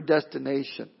double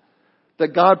predestination.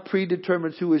 That God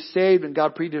predetermines who is saved and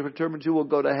God predetermines who will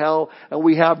go to hell, and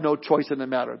we have no choice in the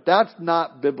matter. That's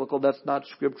not biblical. That's not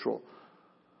scriptural.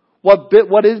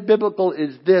 What is biblical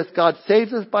is this. God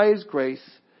saves us by His grace.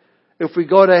 If we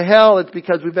go to hell, it's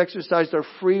because we've exercised our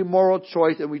free moral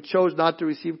choice and we chose not to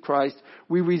receive Christ.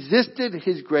 We resisted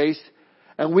His grace,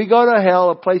 and we go to hell,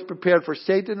 a place prepared for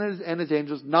Satan and his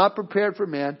angels, not prepared for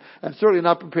man, and certainly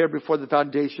not prepared before the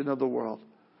foundation of the world.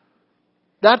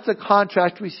 That's the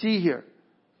contrast we see here.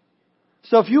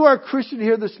 So if you are a Christian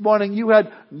here this morning, you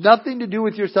had nothing to do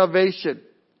with your salvation.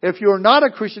 If you're not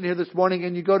a Christian here this morning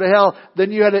and you go to hell,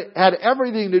 then you had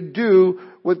everything to do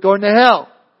with going to hell.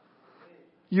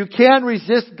 You can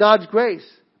resist God's grace.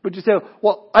 But you say,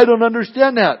 well, I don't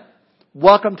understand that.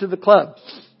 Welcome to the club.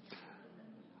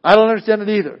 I don't understand it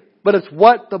either. But it's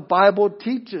what the Bible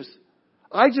teaches.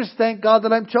 I just thank God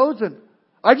that I'm chosen.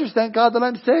 I just thank God that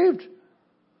I'm saved.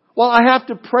 Well, I have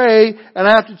to pray and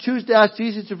I have to choose to ask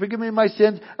Jesus to forgive me my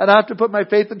sins, and I have to put my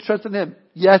faith and trust in Him.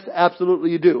 Yes,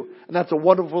 absolutely you do. And that's a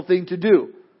wonderful thing to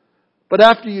do. But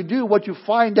after you do, what you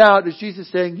find out is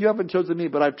Jesus saying, you haven't chosen me,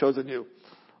 but I've chosen you.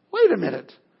 Wait a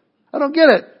minute. I don't get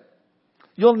it.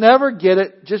 You'll never get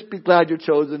it. Just be glad you're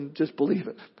chosen. Just believe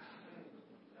it.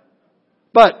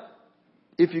 But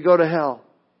if you go to hell.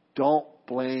 Don't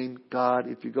blame God.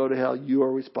 If you go to hell, you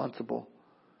are responsible.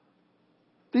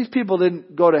 These people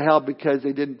didn't go to hell because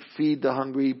they didn't feed the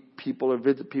hungry people or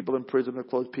visit people in prison or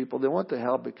close people. They went to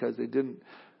hell because they didn't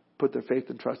put their faith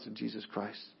and trust in Jesus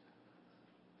Christ.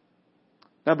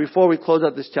 Now, before we close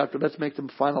out this chapter, let's make some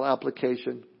final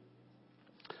application.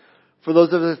 For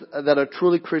those of us that are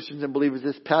truly Christians and believers,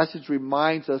 this passage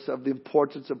reminds us of the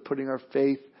importance of putting our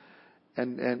faith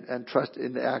and trust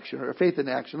into action, or faith in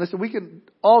action. Listen, we can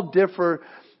all differ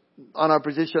on our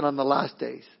position on the last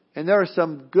days. And there are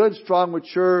some good, strong,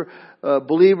 mature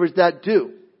believers that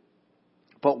do.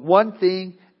 But one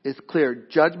thing is clear.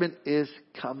 Judgment is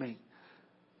coming.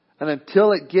 And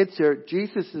until it gets here,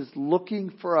 Jesus is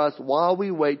looking for us while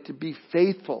we wait to be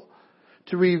faithful,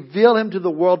 to reveal Him to the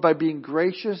world by being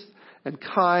gracious and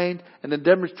kind, and to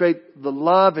demonstrate the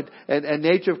love and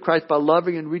nature of Christ by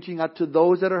loving and reaching out to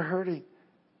those that are hurting.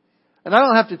 And I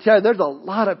don't have to tell you, there's a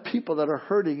lot of people that are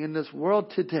hurting in this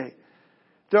world today.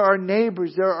 There are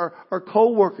neighbors, there are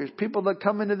co-workers, people that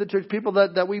come into the church, people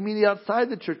that we meet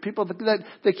outside the church, people that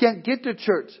they can't get to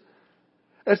church.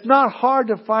 It's not hard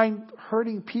to find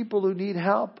hurting people who need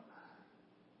help.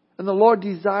 And the Lord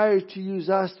desires to use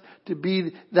us to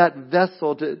be that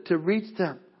vessel to reach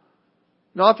them.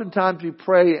 And oftentimes we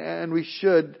pray, and we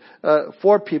should,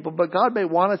 for people, but God may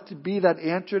want us to be that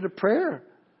answer to prayer.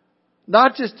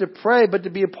 Not just to pray, but to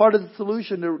be a part of the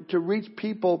solution to reach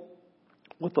people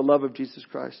with the love of Jesus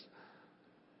Christ.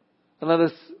 And let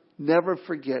us never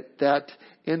forget that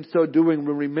in so doing,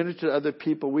 when we minister to other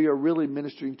people, we are really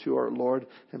ministering to our Lord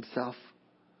Himself.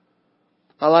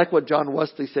 I like what John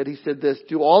Wesley said. He said this: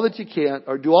 do all that you can,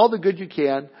 or do all the good you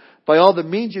can, by all the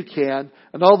means you can,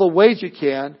 and all the ways you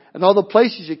can, and all the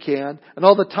places you can, and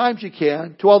all the times you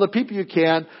can, to all the people you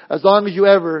can, as long as you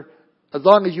ever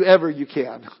you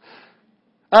can.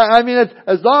 I mean,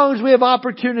 as long as we have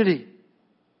opportunity,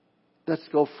 let's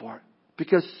go for it.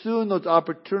 Because soon those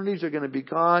opportunities are going to be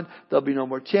gone. There'll be no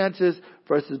more chances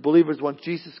for us as believers once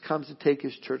Jesus comes to take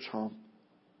His church home.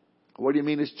 What do you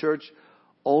mean His church?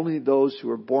 Only those who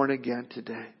are born again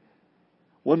today.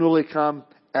 When will He come?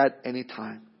 At any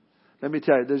time. Let me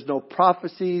tell you, there's no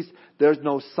prophecies. There's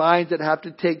no signs that have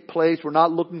to take place. We're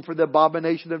not looking for the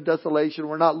abomination of desolation.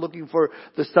 We're not looking for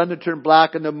the sun to turn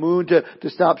black and the moon to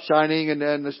stop shining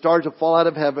and the stars to fall out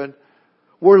of heaven.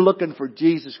 We're looking for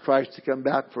Jesus Christ to come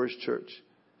back for His church.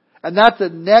 And that's the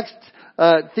next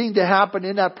thing to happen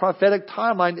in that prophetic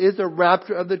timeline, is the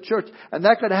rapture of the church. And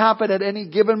that could happen at any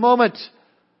given moment.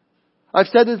 I've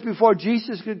said this before.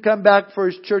 Jesus could come back for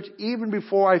His church even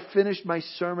before I finish my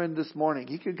sermon this morning.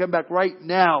 He could come back right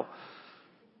now.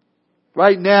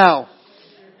 Right now.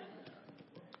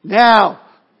 Now.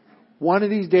 One of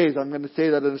these days I'm going to say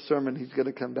that in a sermon. He's going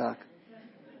to come back.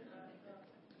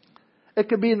 It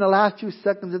could be in the last few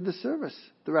seconds of the service.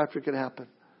 The rapture could happen.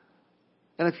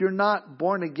 And if you're not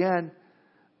born again,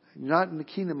 you're not in the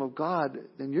kingdom of God,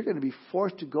 then you're going to be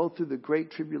forced to go through the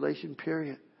great tribulation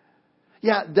period.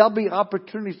 Yeah, there'll be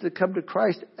opportunities to come to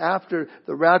Christ after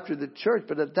the rapture of the church.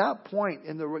 But at that point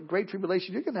in the great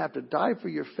tribulation, you're going to have to die for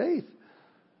your faith.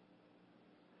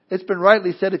 It's been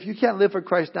rightly said, if you can't live for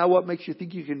Christ now, what makes you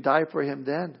think you can die for Him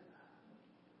then?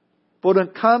 But when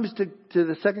it comes to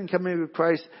the second coming of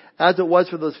Christ, as it was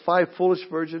for those 5 foolish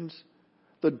virgins,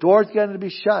 the door's going to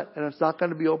be shut and it's not going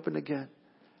to be opened again.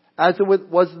 As it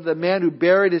was the man who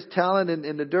buried his talent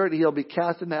in the dirt, he'll be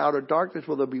cast into outer darkness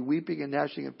where there'll be weeping and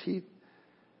gnashing of teeth.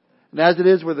 And as it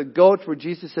is with the goats, where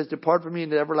Jesus says, depart from me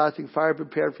into everlasting fire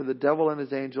prepared for the devil and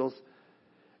his angels,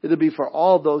 it'll be for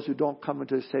all those who don't come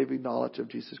into a saving knowledge of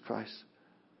Jesus Christ.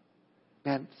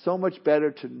 Man, so much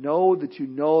better to know that you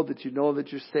know that you know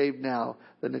that you're saved now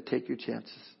than to take your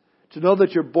chances. To know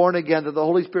that you're born again, that the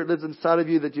Holy Spirit lives inside of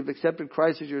you, that you've accepted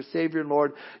Christ as your Savior and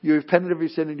Lord, you repented of your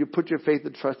sin, and you put your faith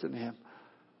and trust in Him.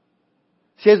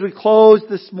 See, as we close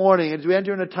this morning, as we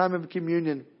enter in a time of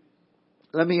communion,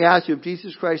 let me ask you, if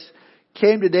Jesus Christ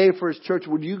came today for His church,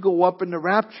 would you go up in the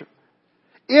rapture?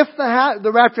 If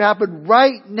the rapture happened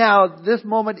right now, this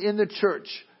moment in the church,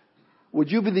 would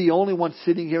you be the only one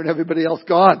sitting here and everybody else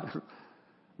gone?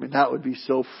 I mean, that would be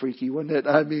so freaky, wouldn't it?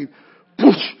 I mean,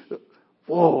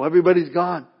 whoa, everybody's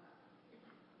gone.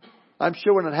 I'm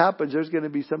sure when it happens, there's going to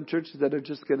be some churches that are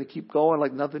just going to keep going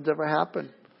like nothing's ever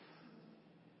happened.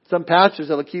 Some pastors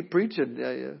that will keep preaching.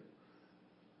 Yeah.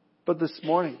 But this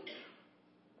morning,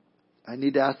 I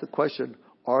need to ask the question,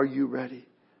 are you ready?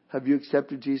 Have you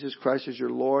accepted Jesus Christ as your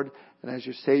Lord and as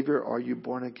your Savior? Are you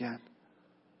born again?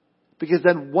 Because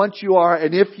then once you are,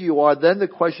 and if you are, then the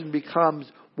question becomes,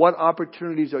 what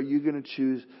opportunities are you going to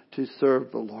choose to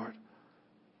serve the Lord?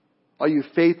 Are you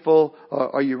faithful?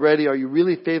 Are you ready? Are you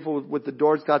really faithful with the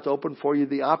doors God's opened for you,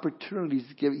 the opportunities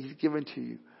He's given to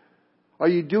you? Are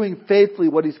you doing faithfully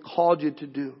what He's called you to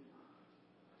do?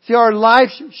 See, our life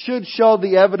should show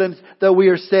the evidence that we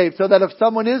are saved, so that if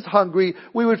someone is hungry,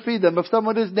 we would feed them. If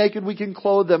someone is naked, we can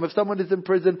clothe them. If someone is in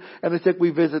prison and is sick, we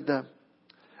visit them.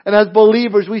 And as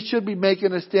believers, we should be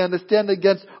making a stand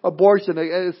against abortion,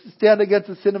 a stand against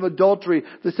the sin of adultery,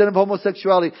 the sin of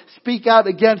homosexuality. Speak out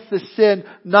against the sin,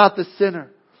 not the sinner.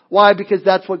 Why? Because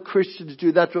that's what Christians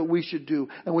do. That's what we should do.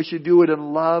 And we should do it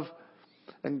in love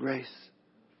and grace.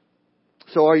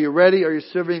 So are you ready? Are you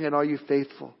serving? And are you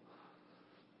faithful?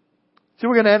 So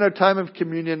we're going to end our time of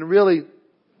communion. Really,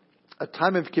 a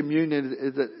time of communion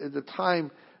is a time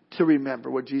to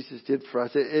remember what Jesus did for us.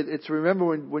 It's to remember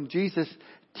when Jesus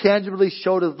tangibly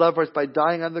showed His love for us by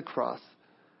dying on the cross.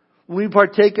 When we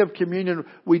partake of communion,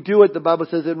 we do it, the Bible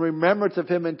says, in remembrance of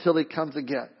Him until He comes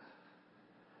again.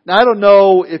 Now, I don't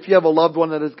know if you have a loved one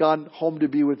that has gone home to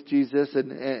be with Jesus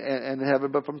and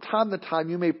heaven, but from time to time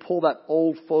you may pull that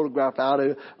old photograph out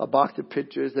of a box of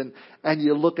pictures and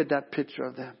you look at that picture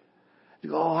of them. You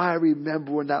go, oh, I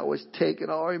remember when that was taken.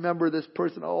 Oh, I remember this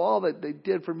person. Oh, all that they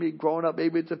did for me growing up.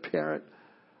 Maybe it's a parent.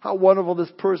 How wonderful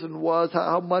this person was.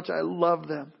 How much I love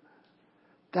them.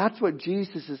 That's what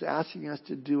Jesus is asking us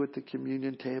to do at the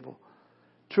communion table.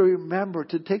 To remember,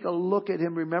 to take a look at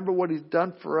Him. Remember what He's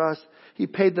done for us. He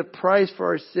paid the price for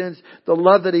our sins. The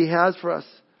love that He has for us.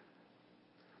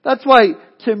 That's why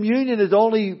communion is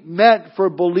only meant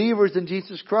for believers in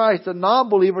Jesus Christ. A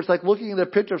non-believer is like looking at a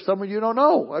picture of someone you don't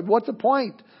know. What's the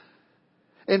point?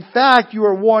 In fact, you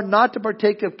are warned not to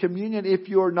partake of communion if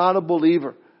you are not a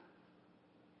believer.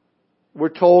 We're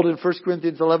told in 1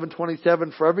 Corinthians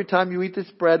 11:27, for every time you eat this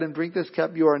bread and drink this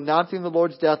cup, you are announcing the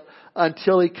Lord's death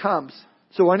until He comes.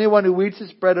 So anyone who eats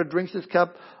this bread or drinks this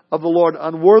cup of the Lord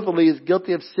unworthily is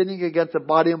guilty of sinning against the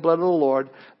body and blood of the Lord.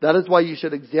 That is why you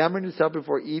should examine yourself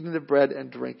before eating the bread and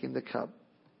drinking the cup.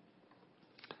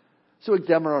 So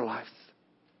examine our lives.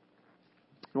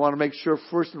 We want to make sure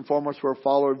first and foremost we're a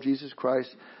follower of Jesus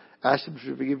Christ. Ask Him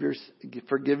to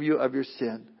forgive you of your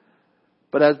sin.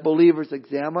 But as believers,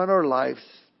 examine our lives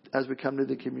as we come to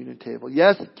the communion table.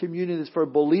 Yes, communion is for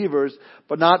believers,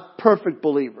 but not perfect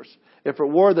believers. If it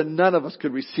were, then none of us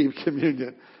could receive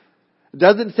communion. It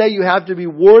doesn't say you have to be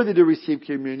worthy to receive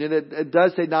communion. It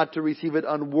does say not to receive it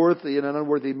unworthy in an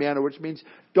unworthy manner, which means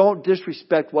don't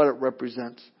disrespect what it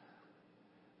represents.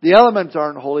 The elements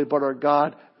aren't holy, but our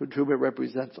God, whom it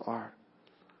represents, are.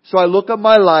 So I look at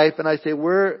my life and I say,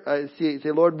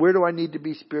 Lord, where do I need to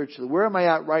be spiritually? Where am I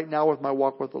at right now with my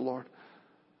walk with the Lord?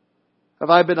 Have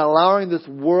I been allowing this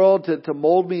world to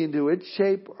mold me into its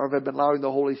shape, or have I been allowing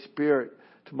the Holy Spirit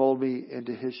to mold me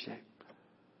into His shape?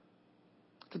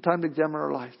 It's a time to examine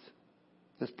our lives.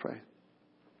 Let's pray.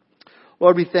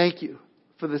 Lord, we thank You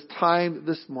for this time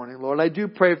this morning, Lord. I do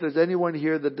pray if there's anyone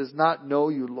here that does not know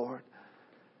You, Lord,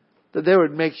 that they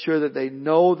would make sure that they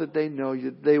know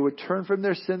You. They would turn from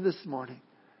their sin this morning.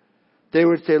 They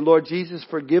would say, Lord Jesus,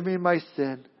 forgive me my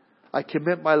sin. I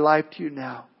commit my life to You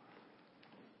now.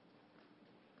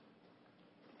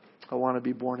 I want to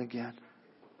be born again.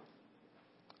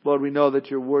 Lord, we know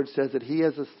that Your word says that he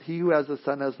who has the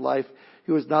Son has life.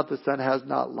 He who has not the Son has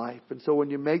not life. And so when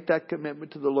You make that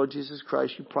commitment to the Lord Jesus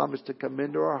Christ, You promise to come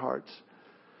into our hearts,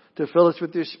 to fill us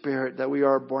with Your Spirit, that we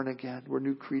are born again. We're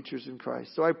new creatures in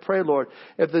Christ. So I pray, Lord,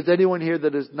 if there's anyone here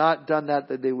that has not done that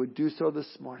they would do so this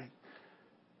morning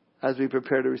as we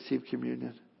prepare to receive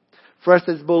communion. For us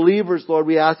as believers, Lord,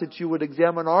 we ask that You would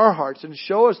examine our hearts and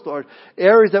show us, Lord,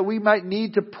 areas that we might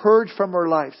need to purge from our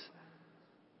lives.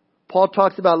 Paul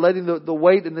talks about letting the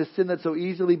weight and the sin that so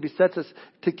easily besets us,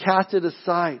 to cast it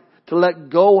aside, to let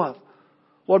go of.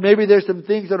 Lord, maybe there's some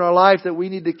things in our lives that we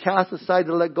need to cast aside,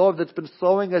 to let go of, that's been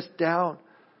slowing us down.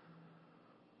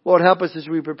 Lord, help us as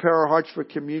we prepare our hearts for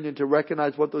communion to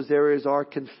recognize what those areas are,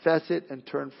 confess it, and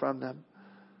turn from them.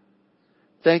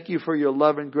 Thank You for Your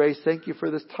love and grace. Thank You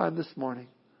for this time this morning.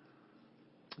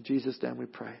 In Jesus' name we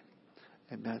pray.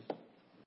 Amen.